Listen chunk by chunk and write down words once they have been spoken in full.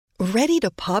Ready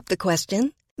to pop the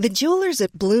question? The jewelers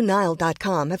at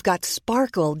BlueNile.com have got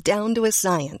sparkle down to a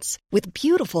science with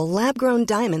beautiful lab-grown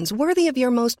diamonds worthy of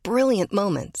your most brilliant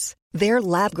moments. Their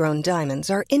lab-grown diamonds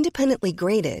are independently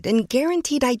graded and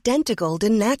guaranteed identical to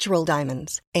natural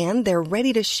diamonds, and they're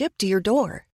ready to ship to your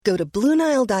door. Go to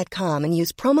BlueNile.com and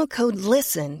use promo code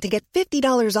LISTEN to get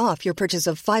 $50 off your purchase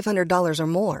of $500 or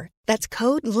more. That's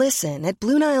code LISTEN at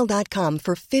BlueNile.com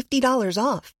for $50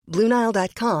 off.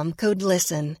 BlueNile.com, code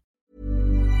LISTEN.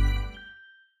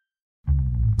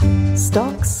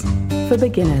 Stocks for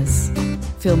beginners.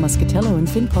 Phil Muscatello and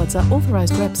FinPods are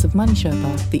authorized reps of Money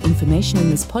Sherpa. The information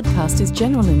in this podcast is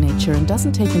general in nature and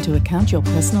doesn't take into account your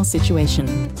personal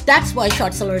situation. That's why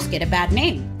short sellers get a bad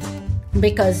name,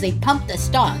 because they pump the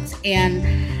stocks, and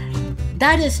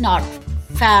that is not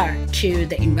fair to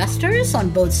the investors on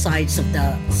both sides of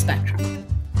the spectrum,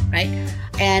 right?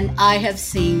 And I have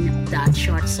seen that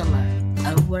short seller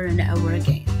over and over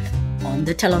again on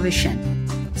the television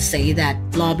say that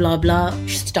blah, blah, blah,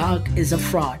 stock is a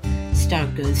fraud.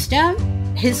 Stock goes down,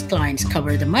 his clients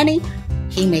cover the money,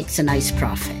 he makes a nice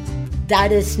profit.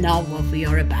 That is not what we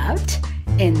are about,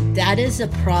 and that is a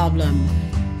problem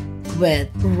with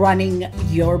running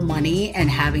your money and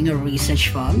having a research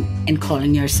firm and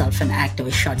calling yourself an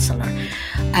activist short seller.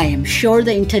 I am sure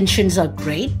the intentions are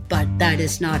great, but that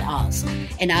is not us.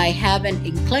 And I have an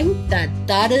inkling that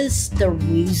that is the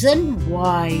reason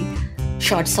why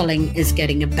short selling is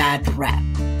getting a bad rap.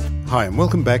 Hi, and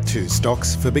welcome back to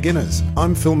Stocks for Beginners.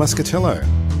 I'm Phil Muscatello.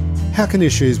 How can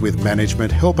issues with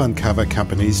management help uncover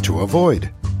companies to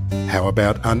avoid? How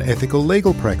about unethical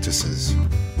legal practices?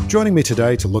 Joining me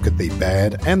today to look at the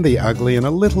bad and the ugly and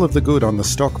a little of the good on the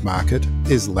stock market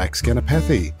is Lax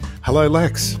Ganapathi. Hello,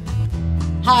 Lax.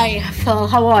 Hi, Phil.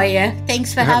 How are you?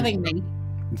 Thanks for having me.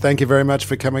 Thank you very much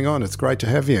for coming on. It's great to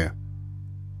have you.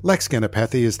 Lax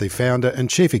Ganapathi is the founder and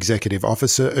chief executive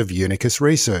officer of Unicus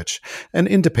Research, an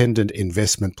independent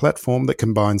investment platform that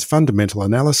combines fundamental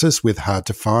analysis with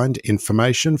hard-to-find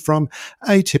information from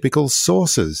atypical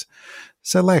sources.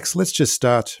 So, Lax, let's just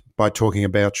start by talking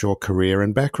about your career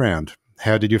and background.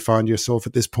 How did you find yourself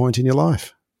at this point in your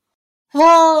life?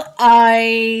 Well,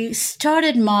 I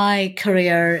started my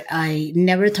career. I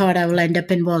never thought I would end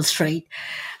up in Wall Street.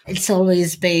 It's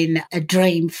always been a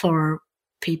dream for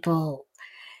people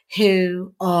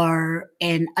who are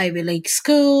in Ivy League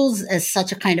schools as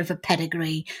such a kind of a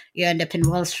pedigree. You end up in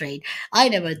Wall Street. I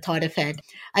never thought of it.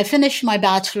 I finished my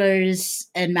bachelor's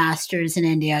and master's in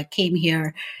India, came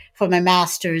here for my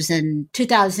master's in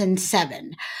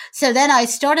 2007. So then I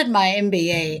started my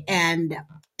MBA, and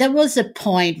there was a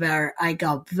point where I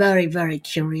got very, very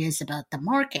curious about the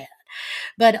market.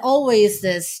 But always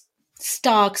this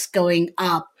stocks going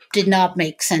up did not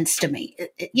make sense to me.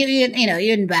 You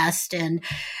invest, and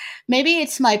maybe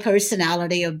it's my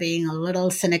personality of being a little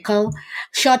cynical.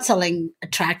 Short selling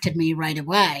attracted me right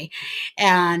away.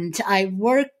 And I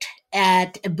worked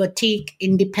at a boutique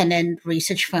independent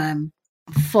research firm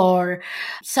for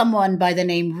someone by the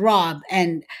name Rob,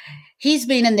 and he's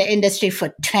been in the industry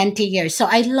for 20 years. So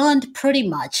I learned pretty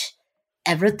much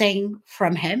everything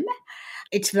from him.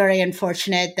 It's very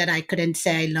unfortunate that I couldn't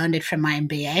say I learned it from my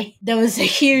MBA. There was a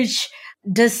huge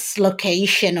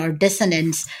dislocation or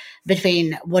dissonance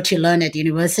between what you learn at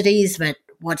universities but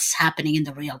what's happening in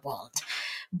the real world.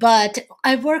 But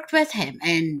I worked with him,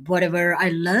 and whatever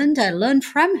I learned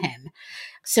from him.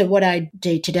 So what I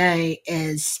do today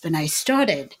is, when I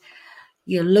started,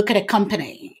 you look at a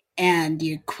company and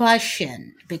you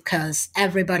question, because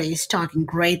everybody is talking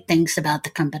great things about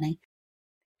the company.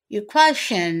 You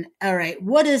question, all right,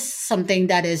 what is something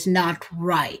that is not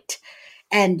right?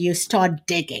 And you start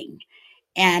digging.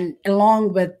 And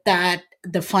along with that,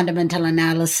 the fundamental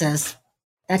analysis,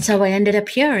 that's how I ended up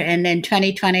here. And in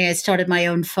 2020, I started my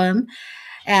own firm.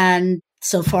 And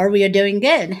so far, we are doing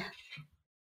good.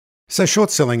 So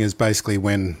short selling is basically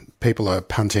when people are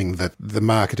punting that the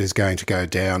market is going to go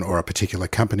down or a particular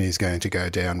company is going to go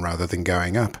down rather than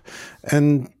going up.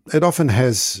 And it often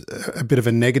has a bit of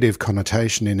a negative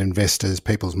connotation in investors,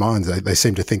 people's minds. They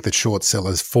seem to think that short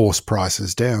sellers force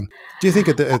prices down. Do you think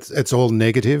it's all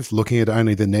negative, looking at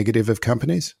only the negative of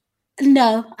companies?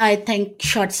 No, I think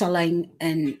short selling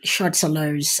and short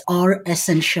sellers are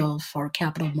essential for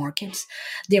capital markets.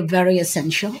 They're very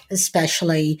essential,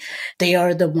 especially they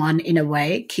are the one, in a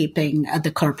way, keeping the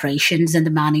corporations and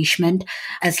the management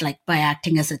as like by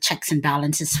acting as a checks and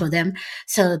balances for them.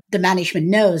 So the management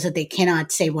knows that they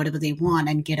cannot say whatever they want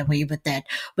and get away with it,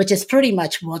 which is pretty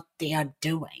much what they are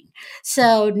doing.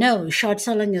 So no, short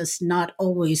selling is not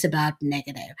always about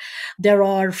negative. There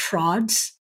are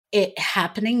frauds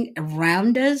happening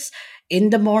around us, in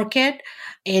the market.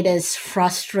 It is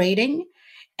frustrating.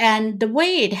 And the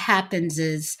way it happens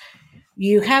is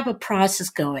you have a process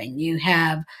going. You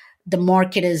have the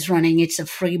market is running. It's a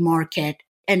free market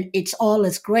and it's all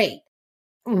is great.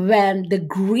 When the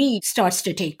greed starts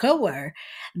to take over,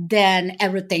 then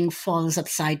everything falls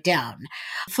upside down.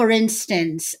 For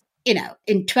instance, in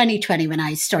 2020, when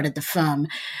I started the firm,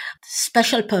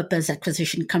 special purpose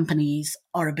acquisition companies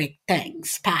are a big thing,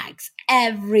 SPACs.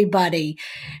 Everybody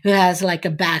who has like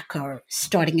a backer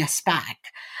starting a SPAC.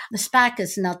 The SPAC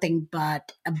is nothing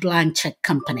but a blank check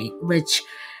company, which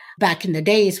back in the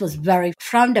days was very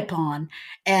frowned upon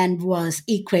and was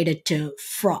equated to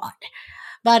fraud.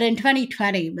 But in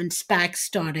 2020, when SPAC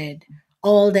started,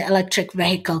 all the electric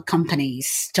vehicle companies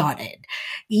started,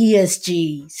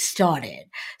 ESG started.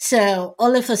 So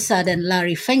all of a sudden,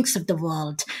 Larry Finks of the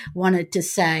world wanted to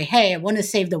say, hey, I want to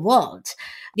save the world.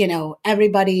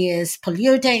 Everybody is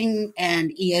polluting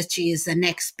and ESG is the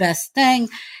next best thing.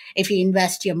 If you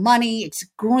invest your money, it's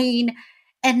green.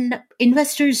 And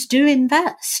investors do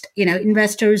invest.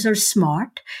 Investors are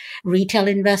smart, retail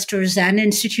investors and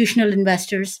institutional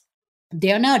investors.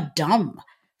 They're not dumb,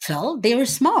 Phil. They are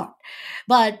smart.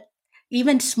 But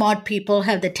even smart people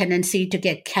have the tendency to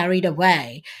get carried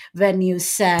away when you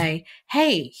say,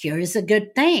 hey, here's a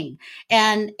good thing.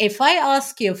 And if I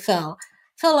ask you, Phil,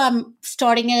 I'm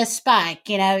starting a SPAC,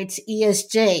 it's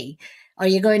ESG. Are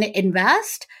you going to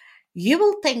invest? You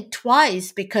will think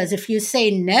twice, because if you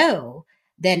say no,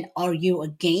 then are you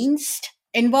against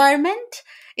environment?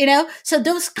 So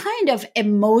those kind of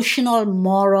emotional,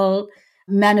 moral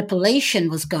manipulation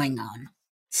was going on.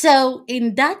 So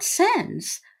in that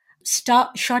sense,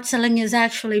 short selling is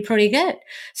actually pretty good.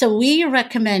 So we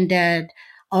recommended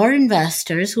our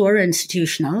investors, who are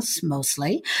institutionals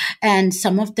mostly, and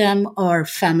some of them are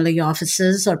family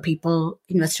offices or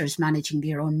investors managing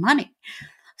their own money.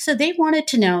 So they wanted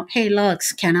to know, hey,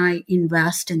 Lux, can I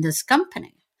invest in this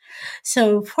company?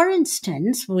 So for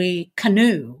instance,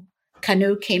 Canoe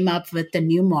came up with the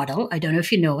new model. I don't know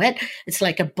if you know it. It's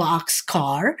like a box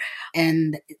car,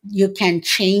 and you can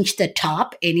change the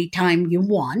top anytime you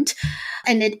want.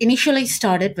 And it initially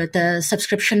started with a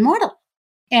subscription model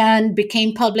and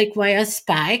became public via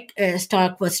SPAC.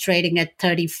 Stock was trading at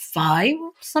 35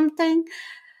 something.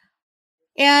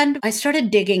 And I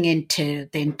started digging into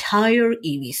the entire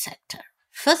EV sector.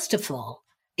 First of all,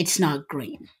 it's not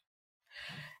green.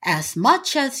 As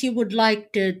much as you would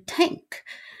like to think,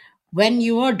 when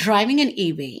you are driving an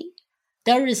EV,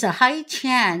 there is a high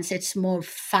chance it's more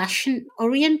fashion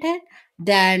oriented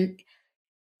than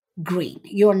green.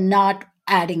 You're not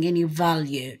adding any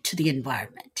value to the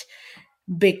environment.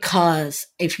 Because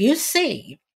if you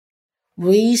see,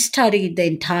 we studied the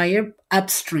entire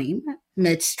upstream,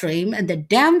 midstream, and the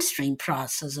downstream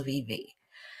process of EV,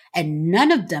 and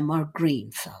none of them are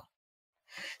green, Phil.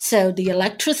 So the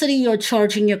electricity you're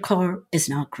charging your car is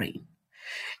not green.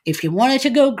 If you wanted to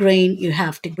go green, you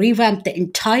have to revamp the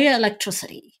entire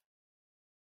electricity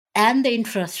and the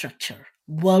infrastructure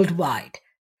worldwide.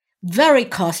 Very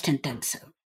cost intensive.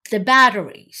 The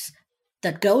batteries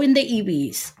that go in the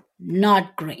EVs,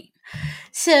 not green.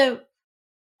 So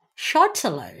short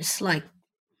sellers like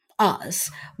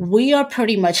us, we are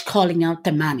pretty much calling out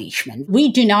the management.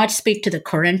 We do not speak to the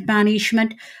current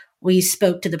management. We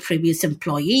spoke to the previous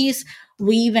employees.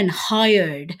 We even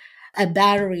hired a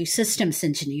battery systems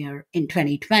engineer in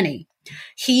 2020.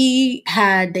 He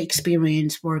had the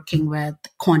experience working with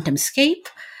QuantumScape.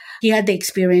 He had the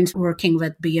experience working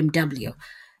with BMW.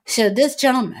 So this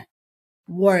gentleman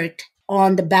worked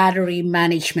on the battery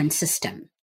management system.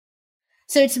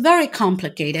 So it's very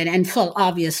complicated. And Phil,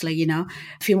 obviously,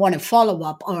 if you want to follow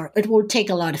up, or it will take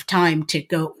a lot of time to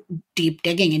go deep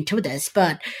digging into this.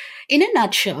 But in a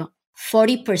nutshell,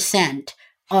 40%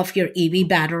 of your EV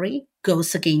battery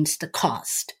goes against the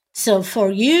cost. So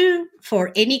for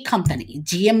any company,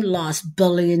 GM lost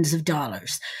billions of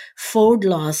dollars. Ford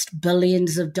lost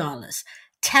billions of dollars.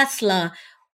 Tesla,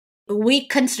 we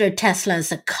consider Tesla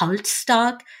as a cult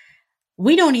stock.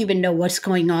 We don't even know what's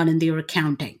going on in their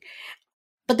accounting.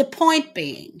 But the point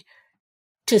being,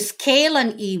 to scale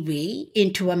an EV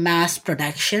into a mass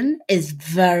production is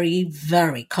very,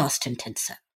 very cost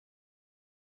intensive.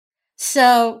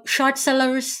 So short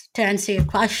sellers, to answer your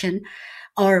question,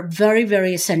 are very,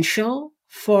 very essential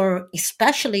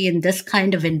especially in this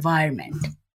kind of environment.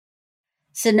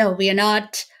 So no, we are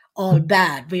not all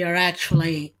bad. We are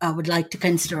actually, I would like to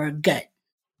consider good.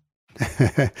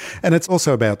 And it's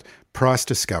also about price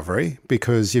discovery,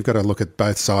 because you've got to look at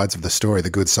both sides of the story, the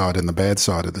good side and the bad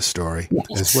side of the story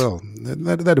as well.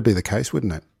 That'd be the case,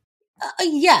 wouldn't it?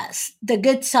 Yes. The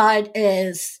good side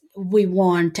is we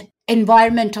want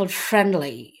environmental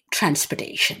friendly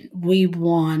transportation. We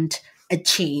want a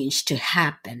change to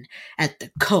happen at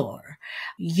the core.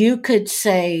 You could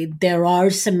say there are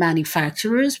some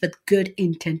manufacturers with good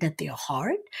intent at their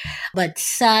heart, but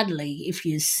sadly, if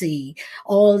you see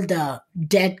all the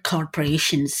dead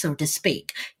corporations, so to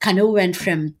speak, kind of went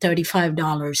from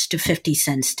 $35 to 50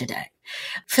 cents today.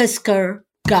 Fisker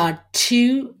got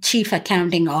two chief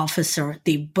accounting officer.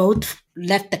 They both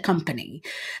left the company.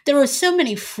 There were so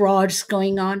many frauds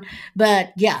going on,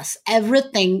 but yes,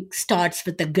 everything starts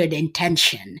with a good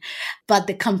intention. But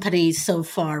the companies so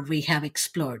far we have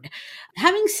explored.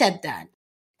 Having said that,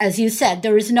 as you said,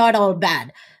 there is not all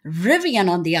bad. Rivian,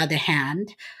 on the other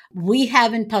hand, we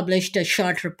haven't published a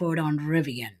short report on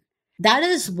Rivian. That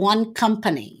is one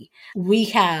company we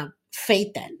have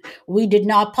faith in. We did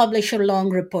not publish a long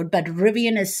report, but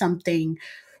Rivian is something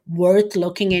worth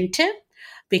looking into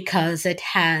because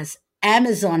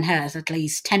Amazon has at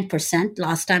least 10%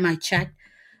 last time I checked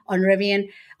on Rivian.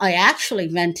 I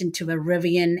actually went into a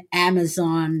Rivian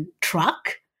Amazon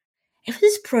truck. It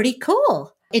was pretty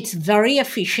cool. It's very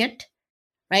efficient,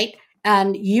 right?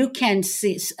 And you can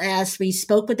see, as we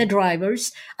spoke with the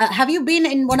drivers, have you been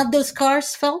in one of those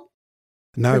cars, Phil?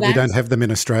 No, we don't have them in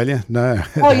Australia. No.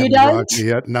 Oh, you don't?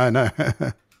 Yet. No.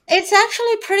 It's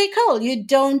actually pretty cool. You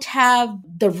don't have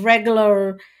the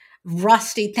regular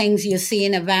rusty things you see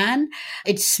in a van.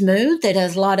 It's smooth. It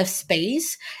has a lot of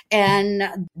space.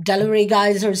 And delivery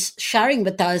guys are sharing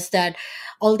with us that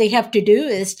all they have to do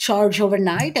is charge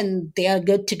overnight and they are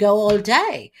good to go all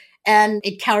day. And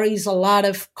it carries a lot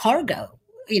of cargo,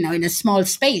 in a small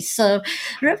space. So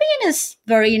Rivian is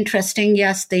very interesting.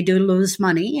 Yes, they do lose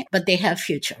money, but they have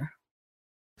future.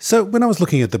 So when I was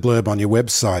looking at the blurb on your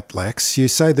website, Lex, you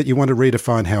say that you want to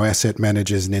redefine how asset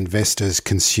managers and investors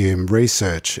consume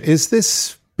research. Is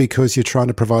this because you're trying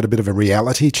to provide a bit of a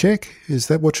reality check? Is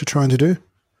that what you're trying to do?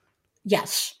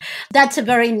 Yes, that's a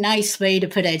very nice way to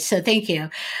put it. So thank you.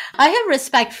 I have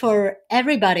respect for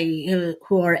everybody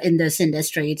who are in this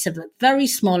industry. It's a very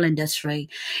small industry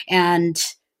and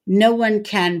no one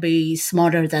can be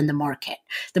smarter than the market.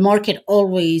 The market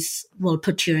always will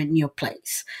put you in your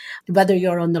place, whether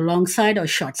you're on the long side or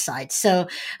short side. So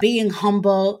being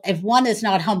humble, if one is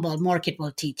not humble, market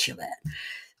will teach you it.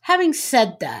 Having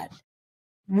said that,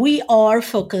 we are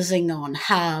focusing on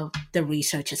how the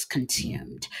research is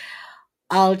consumed.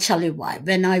 I'll tell you why.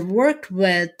 When I worked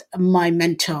with my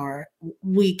mentor,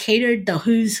 we catered the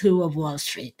who's who of Wall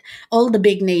Street. All the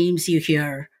big names you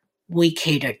hear, we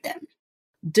catered them.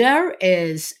 There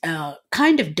is a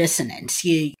kind of dissonance.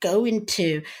 You go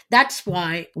into, that's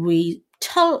why we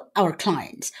tell our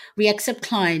clients, we accept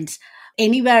clients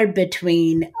anywhere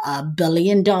between $1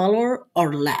 billion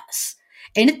or less.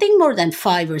 Anything more than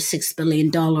 $5 or $6 billion,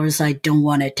 I don't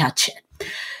want to touch it.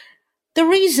 The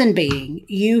reason being,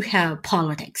 you have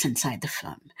politics inside the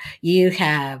firm. You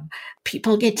have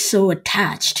people get so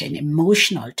attached and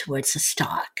emotional towards the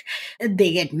stock.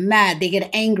 They get mad, they get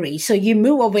angry. So you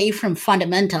move away from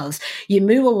fundamentals. You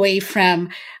move away from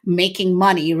making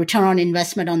money, return on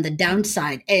investment on the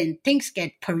downside, and things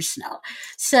get personal.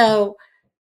 So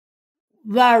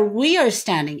where we are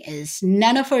standing is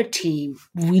none of our team,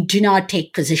 we do not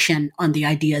take position on the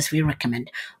ideas we recommend.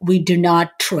 We do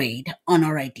not trade on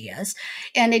our ideas.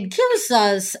 And it gives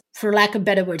us, for lack of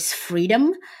better words,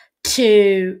 freedom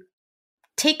to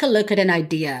take a look at an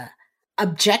idea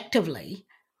objectively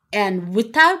and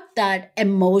without that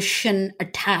emotion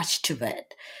attached to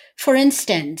it. For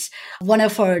instance, one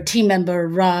of our team member,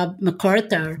 Rob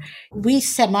MacArthur, we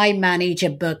semi-manage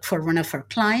a book for one of our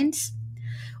clients.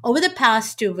 Over the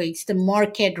past 2 weeks, the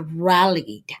market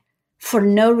rallied for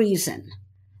no reason.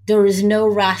 There is no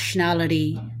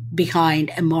rationality behind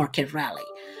a market rally.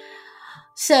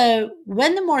 So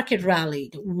when the market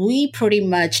rallied, we pretty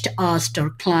much asked our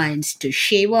clients to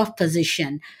shave off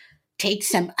position, take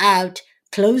some out,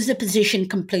 close the position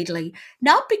completely,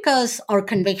 not because our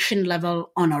conviction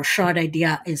level on our short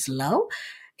idea is low.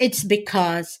 It's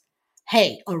because,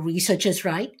 hey, our research is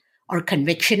right, our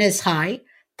conviction is high.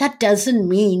 That doesn't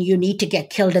mean you need to get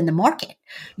killed in the market.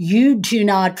 You do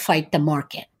not fight the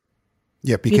market.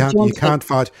 Yep, you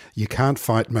can't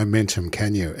fight momentum,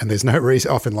 can you? And there's no reason,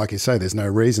 often like you say, there's no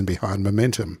reason behind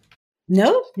momentum.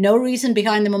 No reason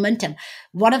behind the momentum.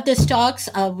 One of the stocks,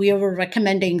 we were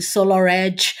recommending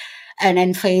SolarEdge and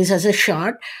Enphase as a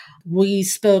short. We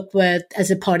spoke with, as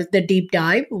a part of the deep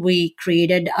dive, we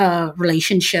created a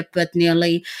relationship with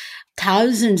nearly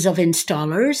thousands of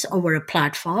installers over a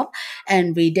platform,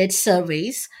 and we did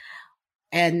surveys.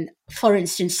 And for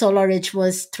instance, SolarEdge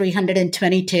was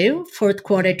 322, fourth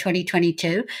quarter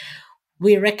 2022.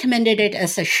 We recommended it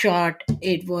as a short.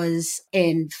 It was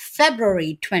in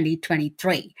February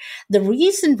 2023. The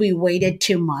reason we waited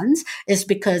 2 months is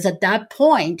because at that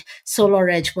point,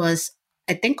 SolarEdge was,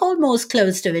 I think, almost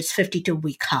close to its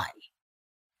 52-week high.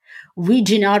 We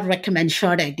do not recommend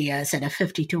short ideas at a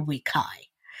 52-week high.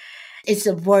 It's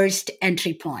the worst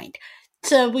entry point.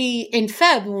 So in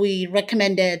Feb, we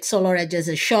recommended SolarEdge as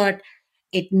a short.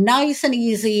 It nice and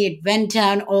easy. It went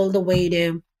down all the way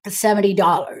to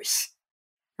 $70,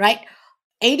 right?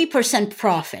 80%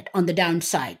 profit on the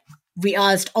downside. We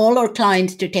asked all our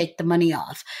clients to take the money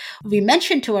off. We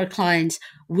mentioned to our clients,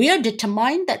 we are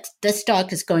determined that the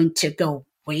stock is going to go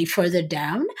way further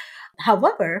down.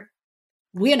 However,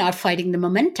 we are not fighting the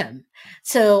momentum.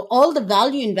 So all the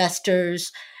value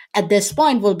investors at this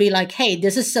point will be like, hey,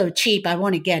 this is so cheap, I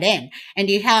want to get in. And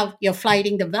you're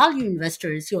fighting the value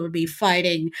investors, you'll be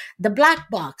fighting the black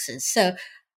boxes. So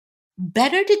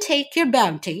better to take your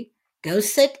bounty, go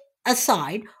sit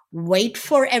aside, wait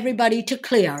for everybody to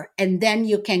clear, and then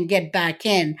you can get back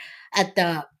in at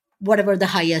whatever the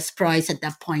highest price at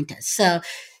that point is. So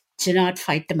do not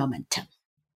fight the momentum.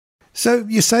 So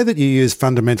you say that you use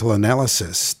fundamental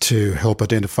analysis to help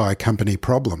identify company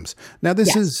problems. Now,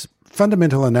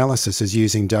 fundamental analysis is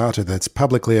using data that's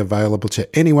publicly available to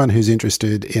anyone who's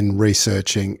interested in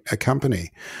researching a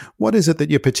company. What is it that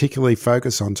you particularly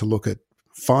focus on to look at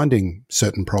finding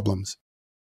certain problems?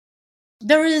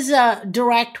 There is a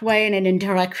direct way and an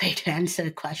indirect way to answer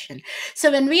the question.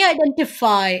 So when we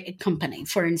identify a company,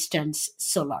 for instance,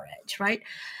 SolarEdge, right?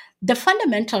 The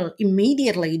fundamental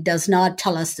immediately does not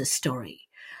tell us the story.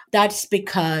 That's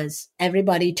because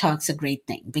everybody talks a great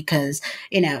thing because,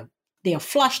 they are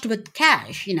flushed with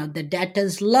cash. The debt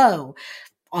is low.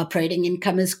 Operating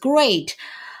income is great.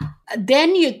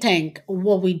 Then you think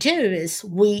what we do is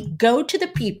we go to the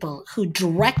people who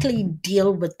directly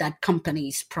deal with that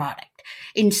company's product.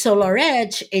 In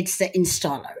SolarEdge, it's the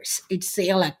installers, it's the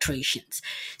electricians.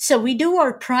 So we do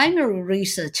our primary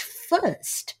research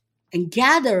first and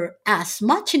gather as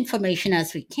much information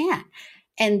as we can.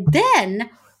 And then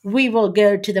we will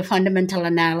go to the fundamental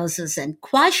analysis and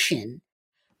question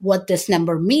what this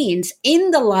number means in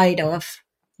the light of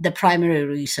the primary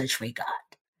research we got.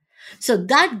 So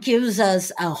that gives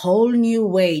us a whole new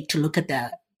way to look at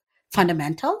the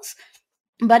fundamentals.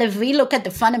 But if we look at the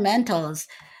fundamentals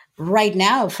right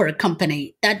now for a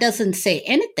company, that doesn't say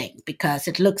anything because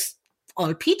it looks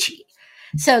all peachy.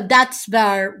 So that's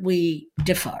where we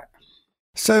differ.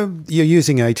 So you're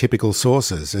using atypical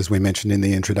sources, as we mentioned in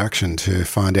the introduction, to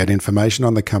find out information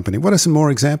on the company. What are some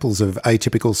more examples of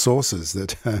atypical sources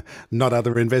that not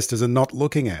other investors are not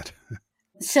looking at?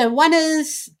 So one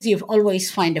is you always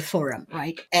find a forum,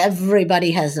 right?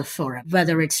 Everybody has a forum,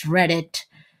 whether it's Reddit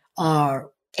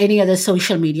or any other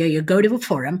social media. You go to a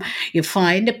forum, you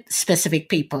find a specific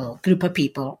group of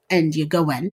people, and you go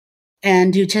in.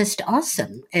 And you're just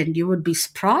awesome. And you would be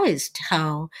surprised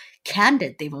how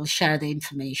candid they will share the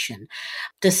information.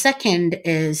 The second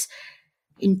is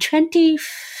in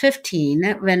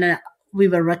 2015, when we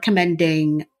were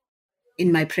recommending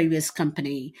in my previous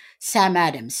company, Sam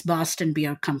Adams, Boston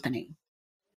Beer Company.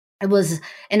 It was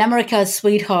in America's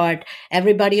sweetheart.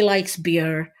 Everybody likes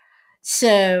beer.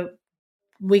 So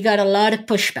we got a lot of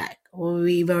pushback.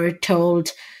 We were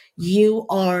told, you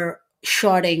are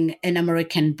shorting an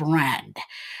American brand.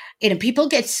 People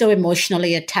get so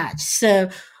emotionally attached. So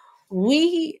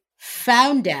we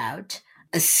found out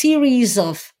a series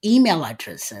of email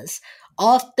addresses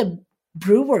of the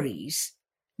breweries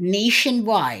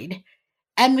nationwide,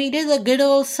 and we did a good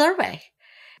old survey.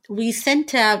 We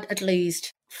sent out at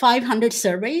least 500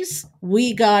 surveys.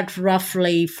 We got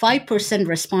roughly 5%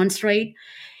 response rate,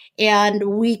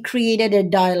 and we created a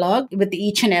dialogue with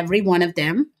each and every one of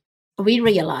them. We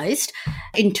realized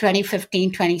in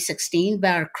 2015, 2016,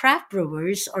 where craft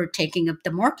brewers are taking up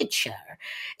the market share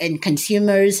and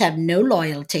consumers have no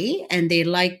loyalty and they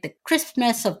like the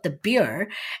crispness of the beer.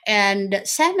 And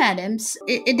Sam Adams,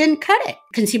 it didn't cut it.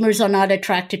 Consumers are not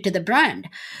attracted to the brand.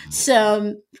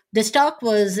 So the stock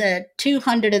was at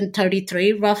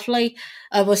 233 roughly,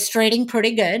 was trading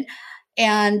pretty good.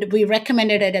 And we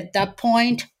recommended it at that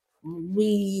point.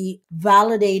 We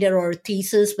validated our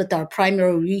thesis with our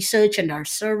primary research and our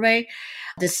survey.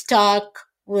 The stock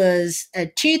was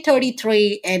at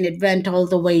 233 and it went all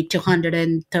the way to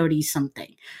 130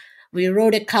 something. We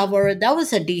wrote a cover. That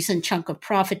was a decent chunk of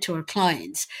profit to our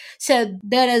clients. So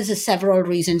there is several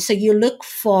reasons. So you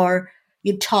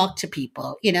talk to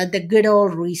people, the good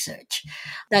old research.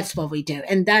 That's what we do.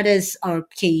 And that is our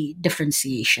key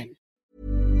differentiation.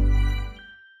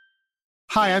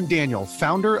 Hi, I'm Daniel,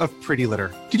 founder of Pretty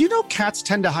Litter. Did you know cats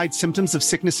tend to hide symptoms of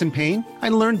sickness and pain? I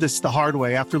learned this the hard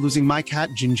way after losing my cat,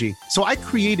 Gingy. So I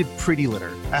created Pretty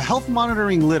Litter, a health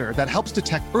monitoring litter that helps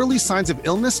detect early signs of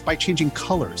illness by changing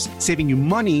colors, saving you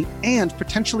money and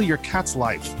potentially your cat's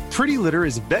life. Pretty Litter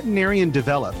is veterinarian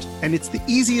developed, and it's the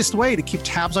easiest way to keep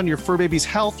tabs on your fur baby's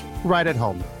health right at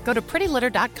home. Go to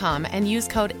prettylitter.com and use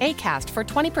code ACAST for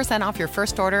 20% off your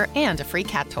first order and a free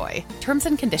cat toy. Terms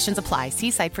and conditions apply.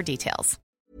 See site for details.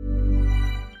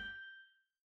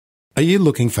 Are you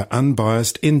looking for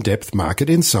unbiased, in-depth market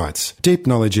insights? Deep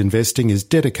Knowledge Investing is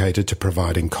dedicated to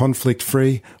providing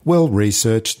conflict-free,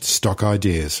 well-researched stock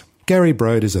ideas. Gary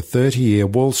Brode is a 30-year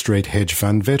Wall Street hedge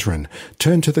fund veteran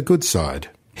turned to the good side.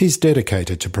 He's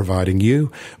dedicated to providing you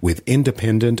with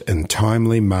independent and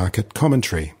timely market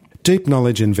commentary. Deep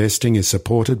Knowledge Investing is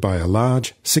supported by a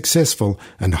large, successful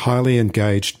and highly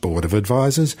engaged board of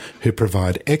advisors who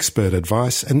provide expert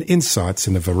advice and insights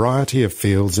in a variety of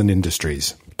fields and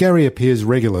industries. Gary appears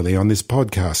regularly on this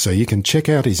podcast, so you can check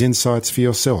out his insights for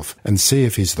yourself and see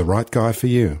if he's the right guy for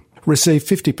you. Receive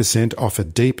 50% off a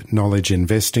Deep Knowledge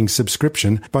Investing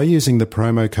subscription by using the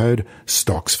promo code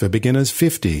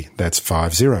STOCKSFORBEGINNERS50, that's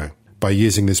 50. By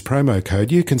using this promo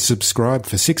code, you can subscribe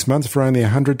for 6 months for only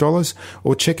 $100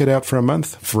 or check it out for a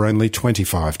month for only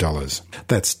 $25.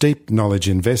 That's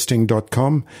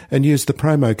deepknowledgeinvesting.com and use the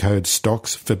promo code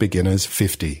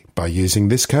STOCKSFORBEGINNERS50. By using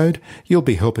this code, you'll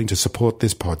be helping to support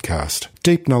this podcast.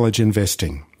 Deep Knowledge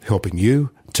Investing, helping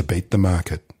you to beat the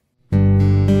market.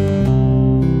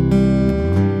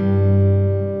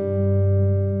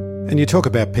 And you talk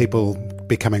about people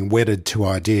becoming wedded to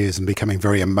ideas and becoming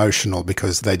very emotional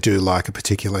because they do like a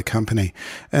particular company.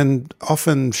 And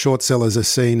often short sellers are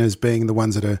seen as being the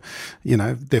ones that are,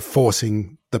 they're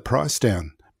forcing the price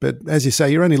down. But as you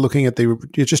say, you're only looking at you're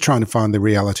just trying to find the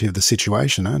reality of the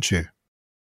situation, aren't you?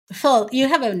 Phil, you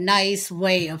have a nice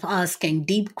way of asking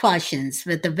deep questions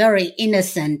with a very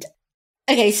innocent.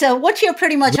 Okay, so what you're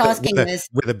pretty much asking is...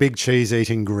 With a big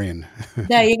cheese-eating grin.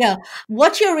 There you go.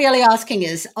 What you're really asking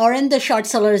is, aren't the short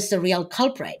sellers the real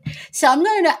culprit? So I'm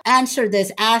going to answer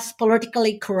this as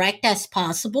politically correct as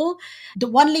possible,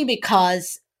 only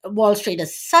because Wall Street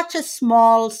is such a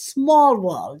small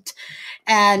world.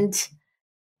 And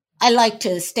I like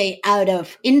to stay out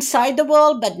of inside the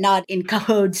world, but not in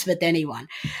cahoots with anyone.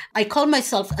 I call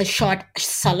myself a short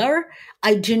seller.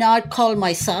 I do not call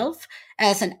myself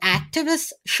as an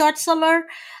activist short seller,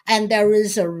 and there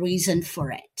is a reason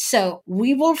for it. So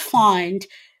we will find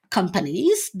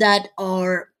companies that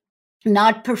are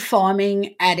not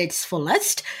performing at its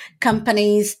fullest,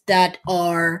 companies that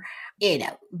are,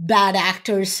 bad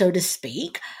actors, so to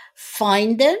speak,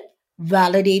 find them,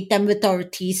 validate them with our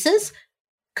thesis,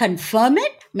 confirm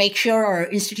it, make sure our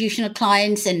institutional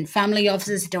clients and family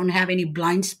offices don't have any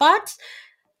blind spots,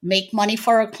 make money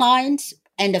for our clients,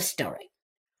 end of story.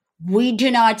 We do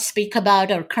not speak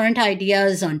about our current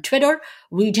ideas on Twitter.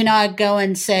 We do not go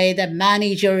and say the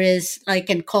manager is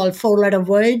and call 4-letter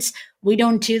words. We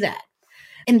don't do that.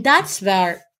 And that's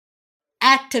where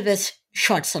activist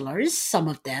short sellers, some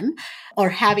of them, are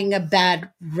having a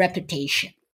bad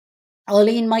reputation.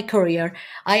 Early in my career,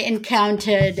 I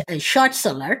encountered a short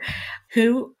seller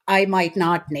who I might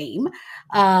not name.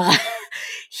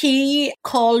 He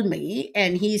called me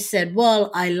and he said,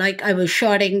 well, I was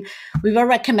shorting, we were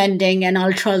recommending an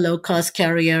ultra low cost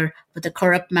carrier with a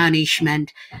corrupt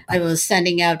management. I was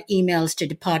sending out emails to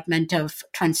Department of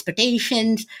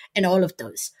Transportation and all of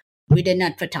those. We didn't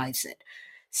advertise it.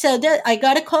 So I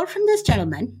got a call from this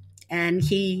gentleman and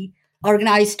he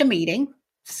organized a meeting.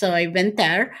 So I went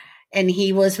there and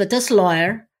he was with his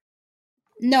lawyer.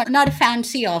 No, not a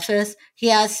fancy office. He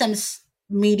has some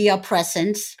media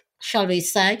presence, shall we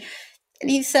say.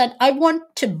 And he said, I want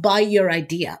to buy your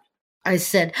idea. I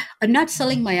said, I'm not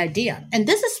selling my idea. And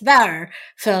this is where,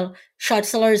 Phil, short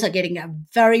sellers are getting a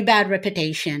very bad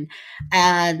reputation.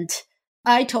 And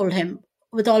I told him,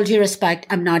 with all due respect,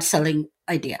 I'm not selling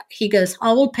idea. He goes,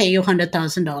 I will pay you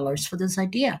 $100,000 for this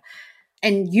idea.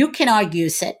 And you cannot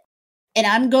use it. And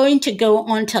I'm going to go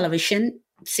on television,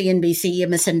 CNBC,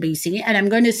 MSNBC, and I'm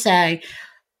going to say,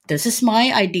 this is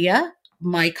my idea.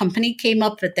 My company came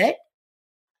up with it.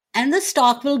 And the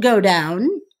stock will go down,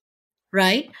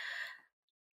 right?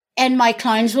 And my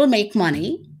clients will make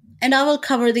money. And I will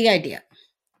cover the idea,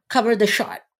 cover the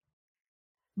short.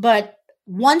 But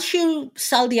once you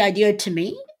sell the idea to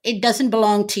me, it doesn't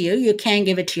belong to you. You can't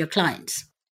give it to your clients.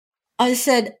 I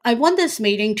said, I want this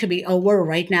meeting to be over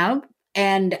right now.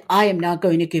 And I am not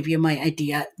going to give you my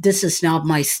idea. This is not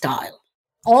my style.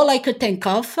 All I could think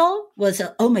of, Phil, was,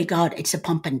 oh my God, it's a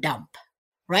pump and dump,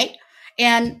 right?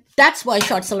 And that's why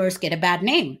short sellers get a bad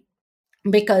name.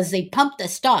 because they pump the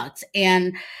stocks.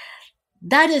 And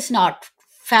that is not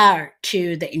fair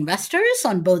to the investors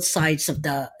on both sides of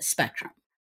the spectrum,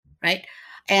 right?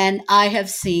 And I have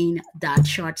seen that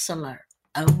short seller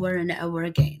over and over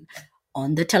again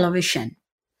on the television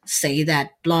say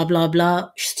that blah, blah, blah,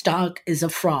 stock is a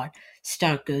fraud.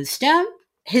 Stock goes down,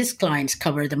 his clients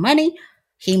cover the money,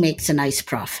 he makes a nice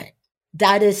profit.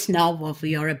 That is not what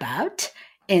we are about.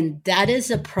 And that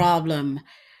is a problem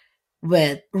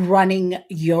with running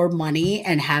your money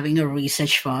and having a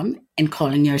research firm and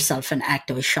calling yourself an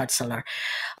active short seller.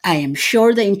 I am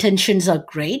sure the intentions are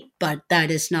great, but that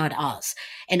is not us.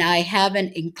 And I have an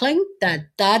inkling that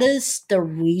that is the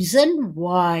reason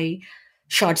why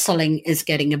short selling is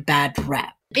getting a bad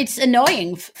rap. It's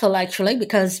annoying, Phil, actually,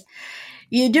 because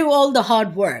you do all the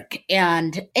hard work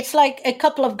and it's like a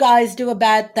couple of guys do a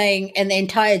bad thing and the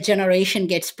entire generation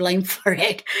gets blamed for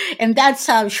it. And that's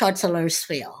how short sellers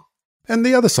feel. And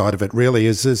the other side of it really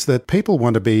is that people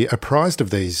want to be apprised of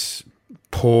these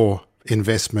poor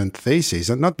investment theses,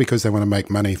 and not because they want to make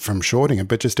money from shorting it,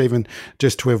 but just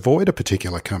to avoid a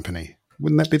particular company.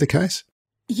 Wouldn't that be the case?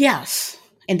 Yes.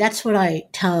 And that's what I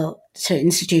tell to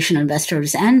institutional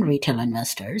investors and retail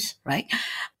investors, right?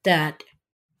 That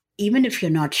even if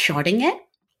you're not shorting it,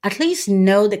 at least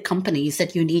know the companies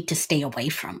that you need to stay away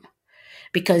from,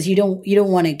 because you don't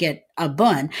want to get a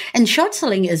burn. And short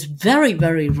selling is very,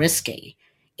 very risky.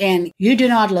 And you do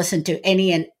not listen to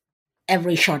any and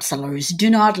every short sellers. Do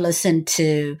not listen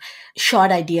to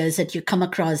short ideas that you come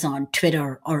across on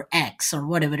Twitter or X or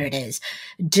whatever it is.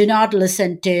 Do not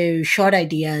listen to short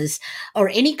ideas or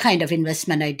any kind of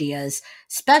investment ideas,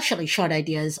 especially short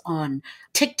ideas on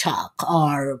TikTok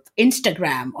or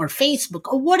Instagram or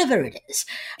Facebook or whatever it is.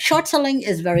 Short selling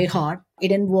is very hard.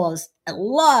 It involves a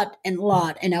lot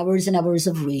and hours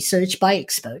of research by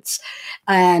experts.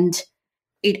 And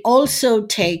it also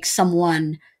takes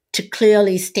someone to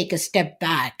clearly take a step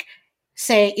back.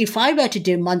 Say, if I were to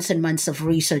do months and months of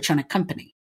research on a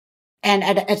company, and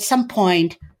at some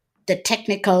point, the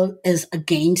technical is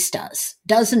against us,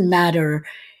 doesn't matter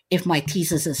if my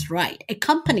thesis is right. A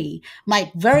company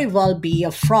might very well be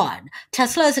a fraud.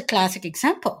 Tesla is a classic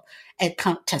example.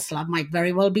 Tesla might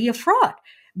very well be a fraud.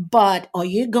 But are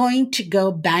you going to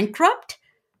go bankrupt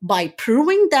by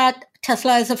proving that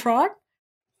Tesla is a fraud?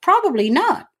 Probably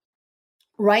not,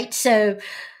 right? So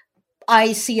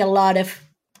I see a lot of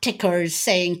tickers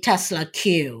saying Tesla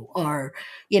Q or,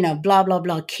 blah, blah,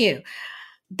 blah Q.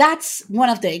 That's one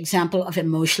of the example of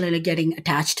emotionally getting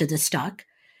attached to the stock.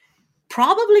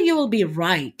 Probably you will be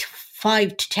right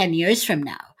 5 to 10 years from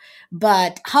now,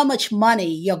 but how much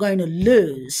money you're going to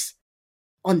lose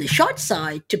on the short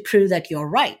side to prove that you're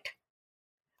right?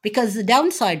 Because the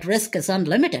downside risk is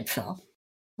unlimited, Phil.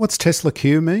 What's Tesla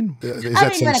Q mean? Is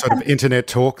that some sort of internet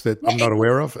talk that I'm not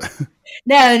aware of?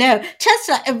 No.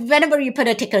 Tesla, whenever you put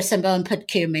a ticker symbol and put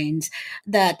Q, means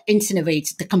that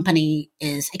insinuates the company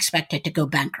is expected to go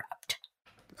bankrupt.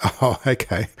 Oh,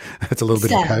 okay. That's a little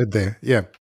bit of code there. Yeah.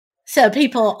 So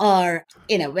people are,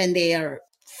 when they are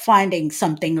finding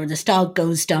something or the stock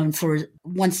goes down for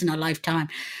once in a lifetime,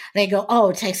 they go,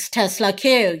 oh, Tesla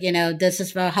Q, this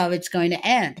is how it's going to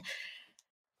end.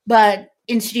 But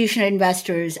institutional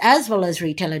investors as well as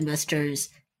retail investors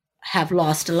have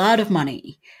lost a lot of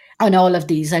money on all of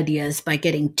these ideas by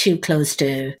getting too close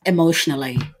to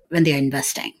emotionally when they're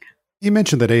investing. You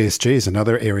mentioned that ESG is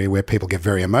another area where people get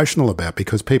very emotional about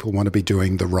because people want to be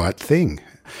doing the right thing.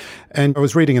 And I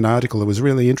was reading an article that was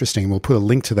really interesting. We'll put a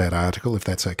link to that article, if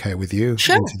that's okay with you,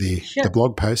 into the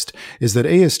blog post, is that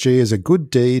ESG is a good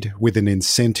deed with an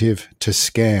incentive to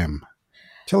scam.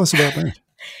 Tell us about that.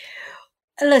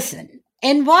 Listen,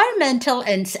 environmental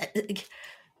and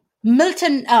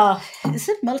Milton, is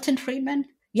it Milton Friedman?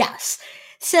 Yes.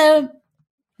 So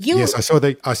yes,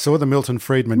 I saw the Milton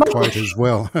Friedman quote as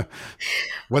well.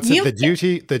 What's it?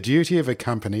 The duty of a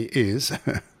company is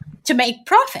to make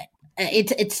profit.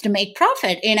 It's to make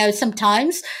profit.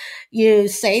 Sometimes you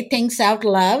say things out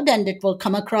loud and it will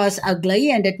come across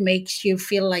ugly and it makes you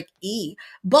feel like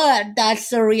but that's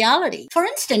the reality. For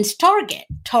instance,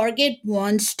 Target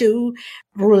wants to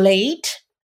relate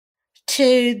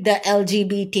to the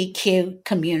LGBTQ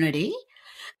community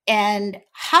and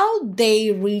how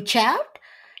they reach out.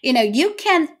 You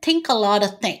can think a lot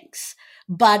of things,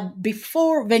 but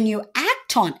when you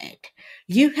act on it,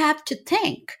 you have to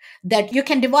think that you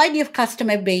can divide your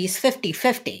customer base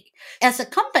 50-50. As a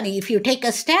company, if you take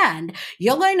a stand,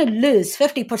 you're going to lose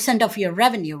 50% of your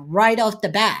revenue right off the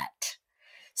bat.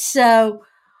 So,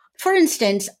 for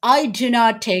instance, I do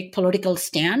not take political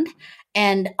stand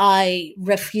and I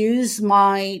refuse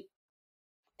my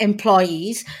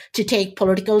employees to take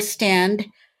political stand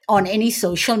on any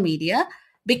social media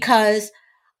because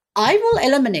I will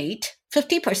eliminate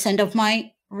 50% of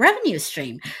my revenue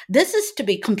stream. This is, to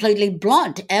be completely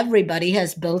blunt, everybody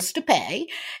has bills to pay,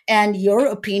 and your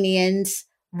opinions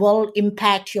will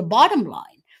impact your bottom line.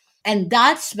 And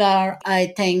that's where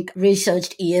I think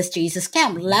researched ESG is a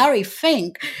scam. Larry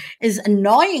Fink is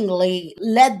annoyingly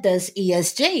led this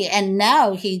ESG, and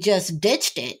now he just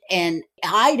ditched it. And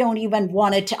I don't even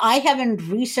want it to, I haven't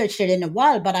researched it in a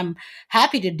while, but I'm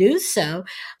happy to do so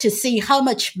to see how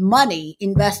much money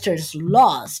investors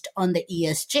lost on the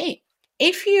ESG.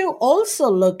 If you also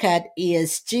look at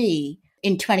ESG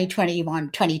in 2021,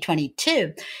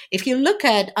 2022, if you look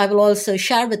at, I will also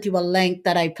share with you a link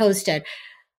that I posted.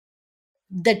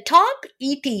 The top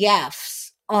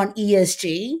ETFs on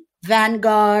ESG,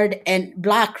 Vanguard and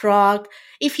BlackRock,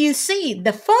 if you see,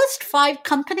 the first 5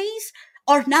 companies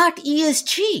are not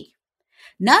ESG.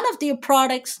 None of their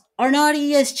products are not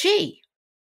ESG.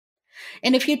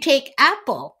 And if you take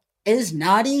Apple, is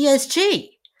not ESG.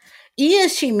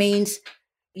 ESG means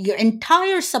your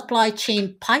entire supply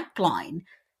chain pipeline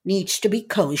needs to be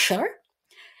kosher.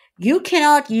 You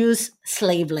cannot use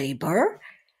slave labor.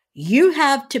 You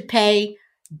have to pay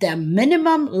the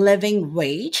minimum living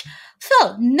wage.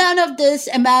 So none of this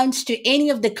amounts to any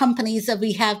of the companies that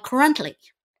we have currently.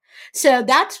 So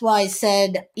that's why I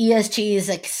said ESG is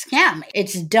a scam.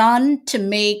 It's done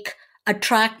to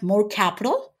attract more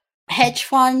capital. Hedge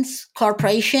funds,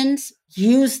 corporations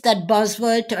use that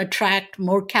buzzword to attract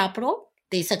more capital.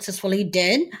 They successfully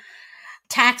did.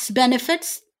 Tax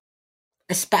benefits,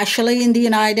 especially in the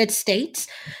United States.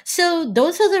 So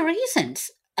those are the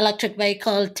reasons. Electric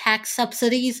vehicle tax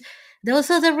subsidies,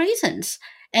 those are the reasons.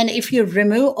 And if you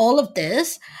remove all of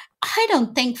this, I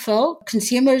don't think, Phil,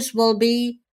 consumers will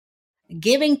be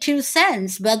giving 2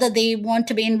 cents whether they want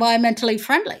to be environmentally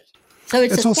friendly. So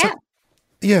it's a scam.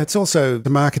 Yeah, it's also the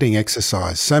marketing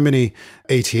exercise. So many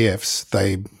ETFs,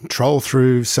 they troll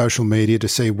through social media to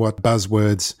see what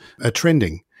buzzwords are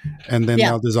trending. And then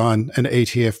they'll design an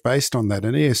ETF based on that.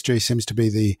 And ESG seems to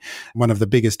be one of the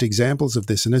biggest examples of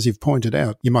this. And as you've pointed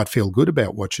out, you might feel good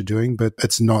about what you're doing, but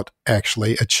it's not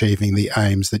actually achieving the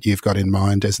aims that you've got in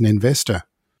mind as an investor.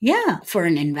 Yeah, for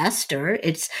an investor,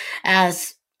 it's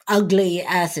as ugly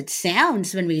as it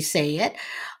sounds when we say it.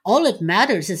 All it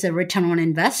matters is a return on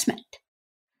investment.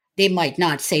 They might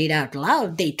not say it out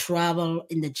loud. They travel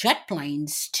in the jet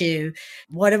planes to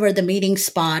whatever the meeting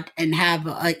spot and have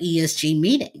a ESG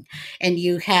meeting. And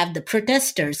you have the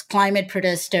protesters, climate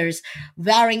protesters,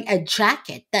 wearing a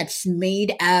jacket that's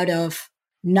made out of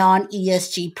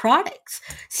non-ESG products.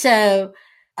 So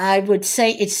I would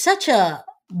say it's such a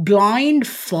blind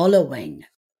following.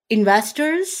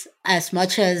 Investors, as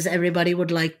much as everybody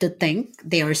would like to think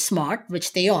they are smart,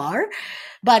 which they are,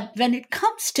 but when it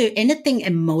comes to anything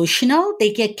emotional,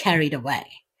 they get carried away.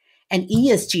 And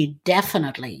ESG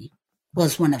definitely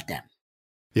was one of them.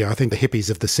 Yeah, I think the hippies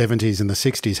of the 70s and the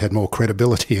 60s had more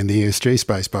credibility in the ESG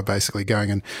space by basically going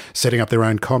and setting up their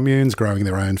own communes, growing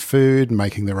their own food,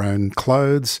 making their own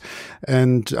clothes.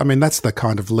 And I mean, that's the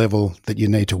kind of level that you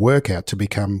need to work at to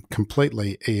become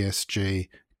completely ESG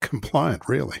compliant,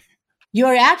 really.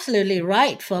 You're absolutely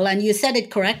right, Phil, and you said it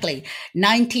correctly.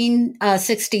 1960s,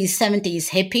 70s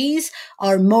hippies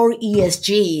are more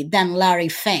ESG than Larry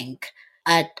Fink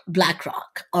at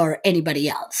BlackRock or anybody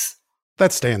else.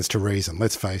 That stands to reason,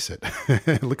 let's face it,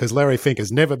 because Larry Fink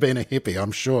has never been a hippie,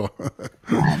 I'm sure.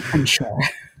 I'm sure.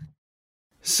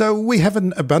 So we have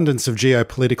an abundance of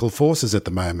geopolitical forces at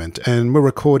the moment, and we're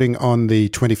recording on the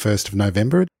 21st of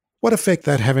November. What effect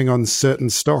that having on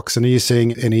certain stocks? And are you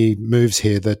seeing any moves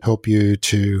here that help you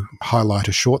to highlight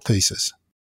a short thesis?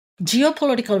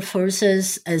 Geopolitical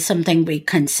forces is something we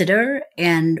consider.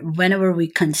 And whenever we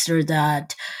consider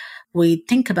that, we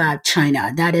think about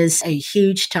China. That is a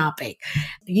huge topic.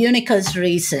 Unicus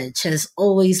Research has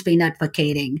always been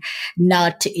advocating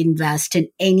not to invest in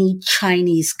any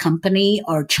Chinese company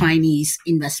or Chinese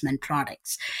investment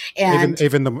products. And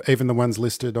even the ones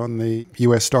listed on the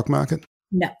US stock market?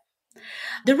 No.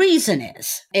 The reason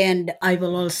is, and I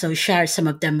will also share some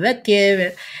of them with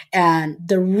you, and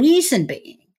the reason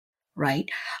being, right,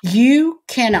 you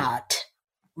cannot,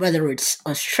 whether it's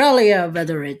Australia,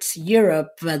 whether it's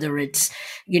Europe, whether it's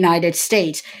United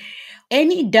States,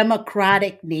 any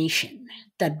democratic nation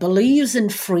that believes in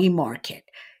free market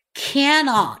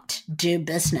cannot do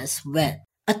business with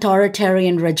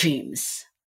authoritarian regimes.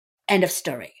 End of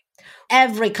story.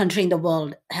 Every country in the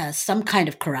world has some kind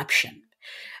of corruption.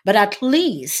 But at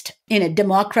least in a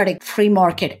democratic free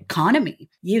market economy,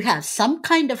 you have some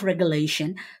kind of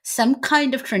regulation, some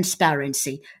kind of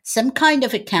transparency, some kind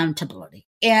of accountability.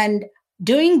 And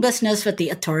doing business with the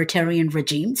authoritarian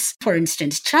regimes, for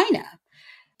instance, China,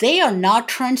 they are not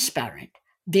transparent.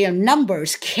 Their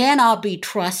numbers cannot be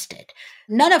trusted.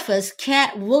 None of us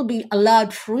will be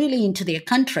allowed freely into their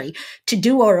country to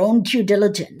do our own due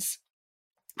diligence.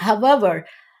 However,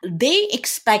 they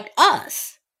expect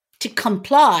us to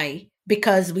comply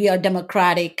because we are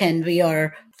democratic and we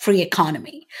are free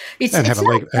economy. And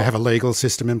have a legal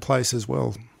system in place as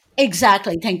well.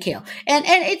 Exactly. Thank you. And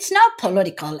it's not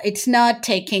political. It's not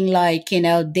taking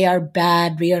they are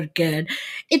bad, we are good.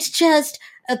 It's just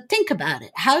think about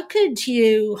it. How could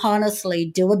you honestly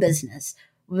do a business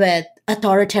with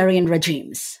authoritarian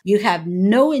regimes? You have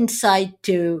no insight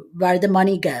to where the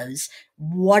money goes,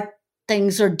 what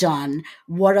things are done,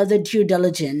 what are the due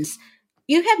diligence.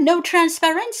 You have no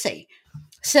transparency.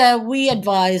 So we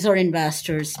advise our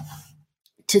investors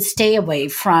to stay away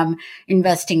from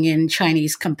investing in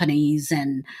Chinese companies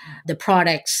and the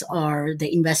products or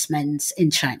the investments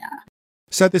in China.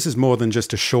 So this is more than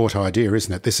just a short idea,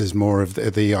 isn't it? This is more of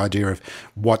the idea of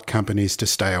what companies to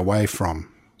stay away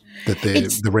from that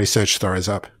the research throws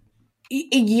up.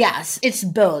 Yes, it's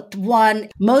both. One,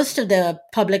 most of the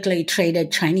publicly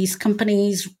traded Chinese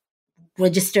companies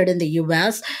registered in the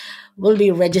US will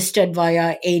be registered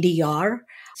via ADR.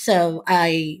 So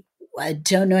I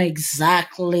don't know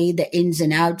exactly the ins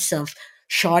and outs of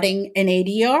shorting an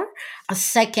ADR. A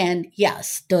second,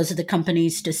 yes, those are the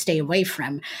companies to stay away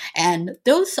from. And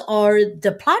those are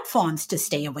the platforms to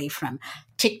stay away from.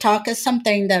 TikTok is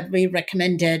something that we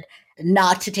recommended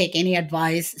not to take any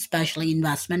advice, especially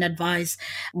investment advice.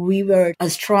 We were a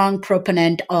strong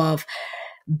proponent of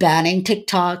banning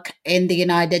TikTok in the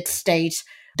United States.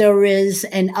 There is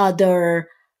another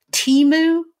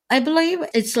Temu, I believe.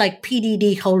 It's like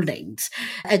PDD Holdings,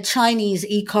 a Chinese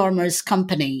e-commerce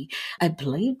company. I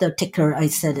believe the ticker I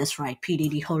said is right,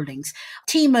 PDD Holdings.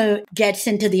 Temu gets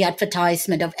into the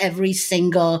advertisement of every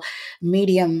single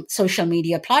social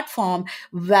media platform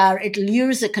where it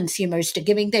lures the consumers to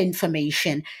giving the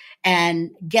information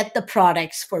and get the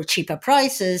products for cheaper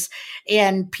prices.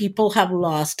 And people have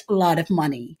lost a lot of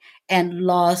money and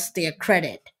lost their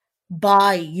credit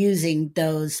by using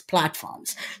those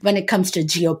platforms. When it comes to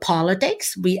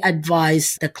geopolitics, we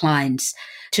advise the clients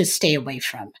to stay away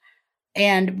from.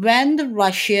 And when the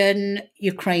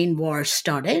Russian-Ukraine war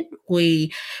started,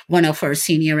 one of our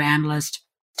senior analysts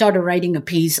started writing a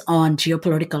piece on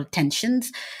geopolitical tensions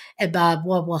about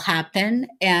what will happen.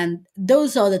 And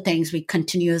those are the things we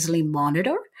continuously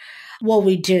monitor. What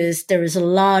we do is there is a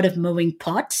lot of moving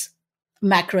parts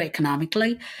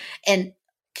macroeconomically, and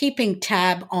keeping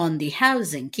tab on the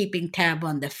housing, keeping tab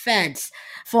on the Fed's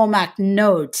FOMC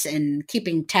notes, and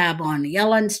keeping tab on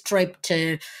Yellen's trip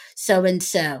to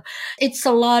so-and-so. It's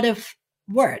a lot of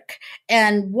work.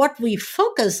 And what we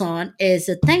focus on is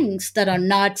the things that are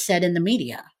not said in the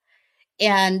media.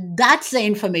 And that's the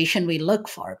information we look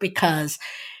for, because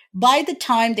by the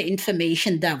time the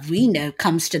information that we know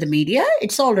comes to the media,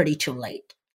 it's already too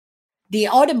late. The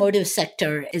automotive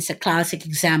sector is a classic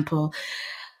example.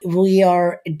 We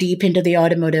are deep into the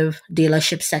automotive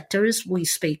dealership sectors. We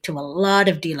speak to a lot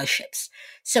of dealerships.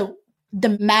 So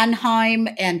the Mannheim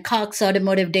and Cox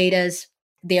automotive data,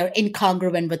 they are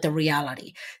incongruent with the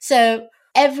reality. So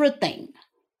everything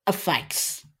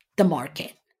affects the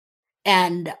market.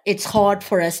 And it's hard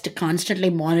for us to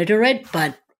constantly monitor it,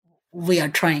 but we are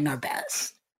trying our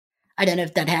best. I don't know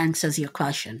if that answers your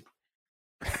question.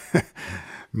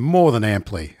 More than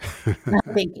amply.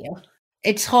 Thank you.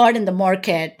 It's hard in the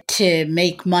market to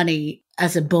make money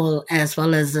as a bull as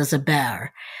well as a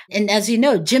bear. And as you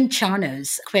know, Jim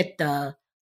Chanos quit the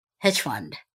hedge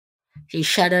fund. He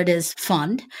shuttered his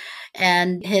fund,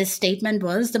 and his statement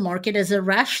was the market is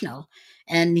irrational.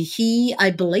 And he, I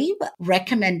believe,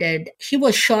 recommended, he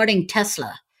was shorting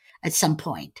Tesla at some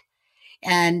point.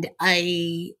 And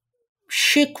I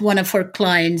shook one of our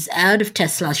clients out of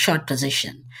Tesla's short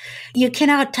position. You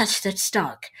cannot touch that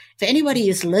stock. If anybody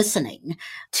is listening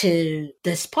to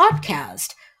this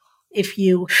podcast, if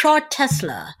you short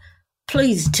Tesla,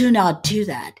 please do not do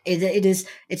that.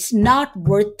 It's not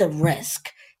worth the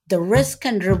risk. The risk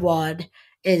and reward,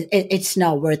 it's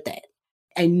not worth it.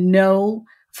 I know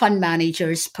fund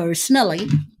managers personally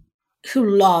who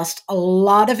lost a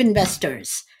lot of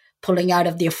investors pulling out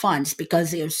of their funds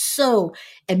because they are so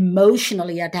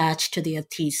emotionally attached to their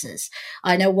thesis.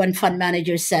 I know one fund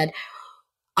manager said,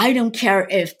 I don't care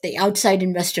if the outside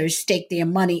investors take their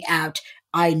money out.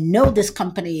 I know this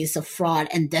company is a fraud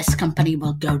and this company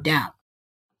will go down.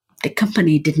 The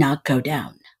company did not go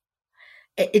down.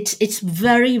 It's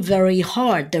very, very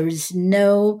hard. There is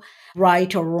no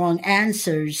right or wrong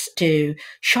answers to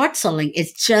short selling.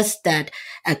 It's just that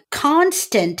a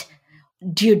constant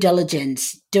due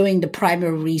diligence, doing the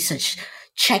primary research,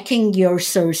 checking your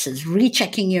sources,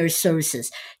 rechecking your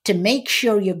sources to make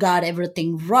sure you got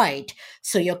everything right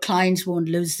so your clients won't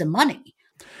lose the money.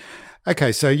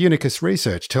 Okay, so Unicus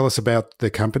Research, tell us about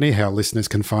the company, how listeners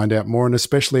can find out more, and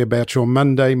especially about your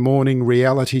Monday morning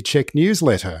reality check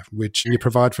newsletter, which you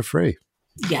provide for free.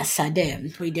 Yes, I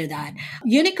do. We do that.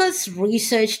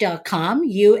 Unicusresearch.com,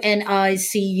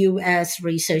 UNICUS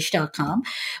research.com.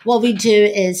 What we do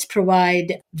is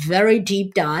provide very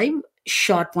deep dive,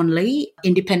 short only,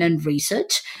 independent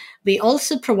research. We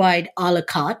also provide a la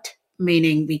carte,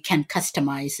 meaning we can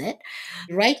customize it.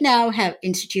 Right now have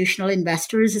institutional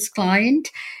investors as client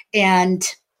and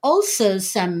also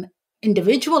some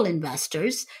individual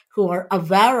investors who are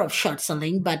aware of short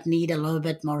selling but need a little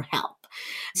bit more help.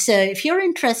 So if you're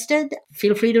interested,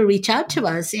 feel free to reach out to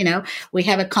us. We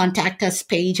have a contact us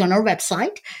page on our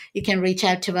website. You can reach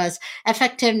out to us.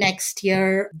 Effective next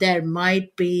year, there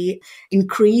might be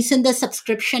increase in the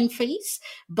subscription fees,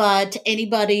 but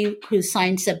anybody who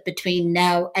signs up between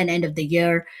now and end of the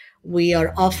year, we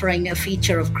are offering a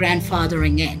feature of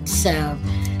grandfathering in. So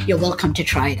you're welcome to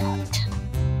try it out.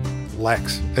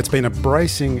 Lex, it's been a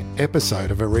bracing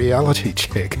episode of a reality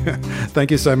check. Thank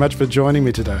you so much for joining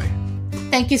me today.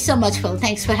 Thank you so much, Phil.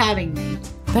 Thanks for having me.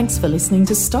 Thanks for listening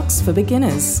to Stocks for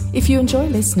Beginners. If you enjoy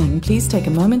listening, please take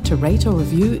a moment to rate or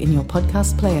review in your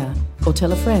podcast player, or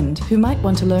tell a friend who might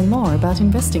want to learn more about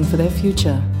investing for their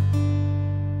future.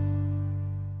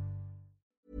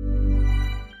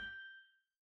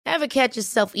 Ever catch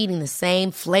yourself eating the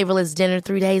same flavorless dinner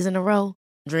 3 days in a row?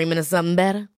 Dreaming of something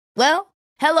better? Well,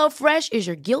 HelloFresh is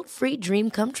your guilt-free dream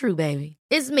come true, baby.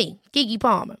 It's me, Keke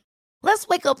Palmer. Let's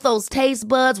wake up those taste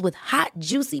buds with hot,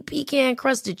 juicy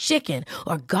pecan-crusted chicken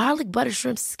or garlic butter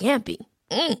shrimp scampi.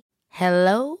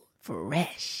 Hello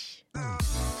Fresh.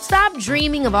 Stop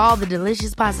dreaming of all the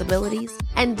delicious possibilities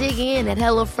and dig in at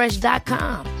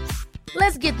HelloFresh.com.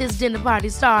 Let's get this dinner party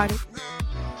started.